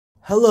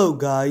Hello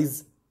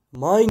guys,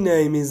 my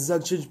name is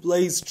Zakshit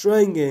Plays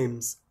Train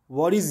Games.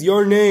 What is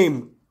your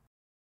name?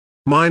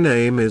 My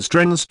name is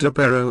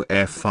Drenstapero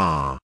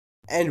FR.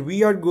 And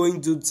we are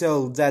going to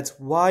tell that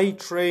why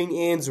Train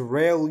and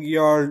Rail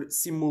Yard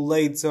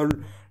Simulator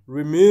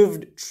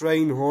removed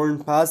train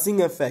horn passing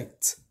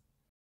effect.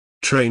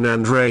 Train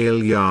and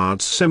Rail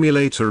Yard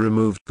Simulator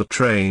removed the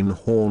train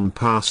horn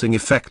passing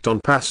effect on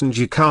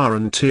passenger car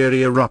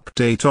interior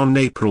update on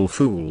April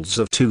Fools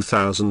of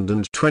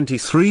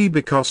 2023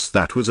 because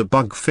that was a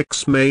bug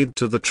fix made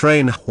to the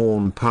train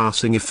horn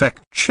passing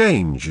effect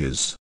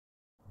changes.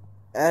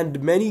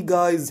 And many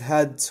guys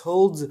had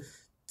told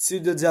to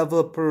the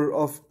developer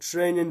of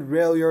Train and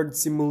Rail Yard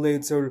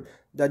Simulator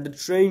that the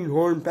train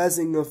horn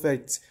passing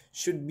effect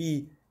should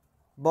be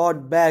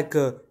brought back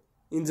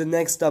in the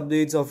next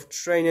update of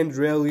Train and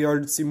Rail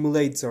Yard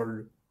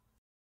Simulator.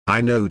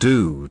 I know,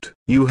 dude,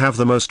 you have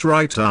the most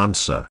right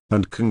answer,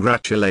 and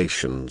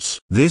congratulations.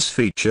 This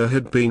feature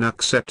had been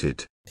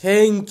accepted.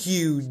 Thank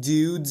you,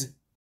 dude.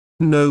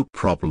 No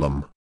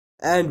problem.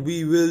 And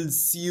we will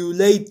see you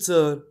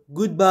later.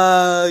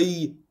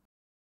 Goodbye.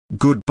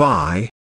 Goodbye.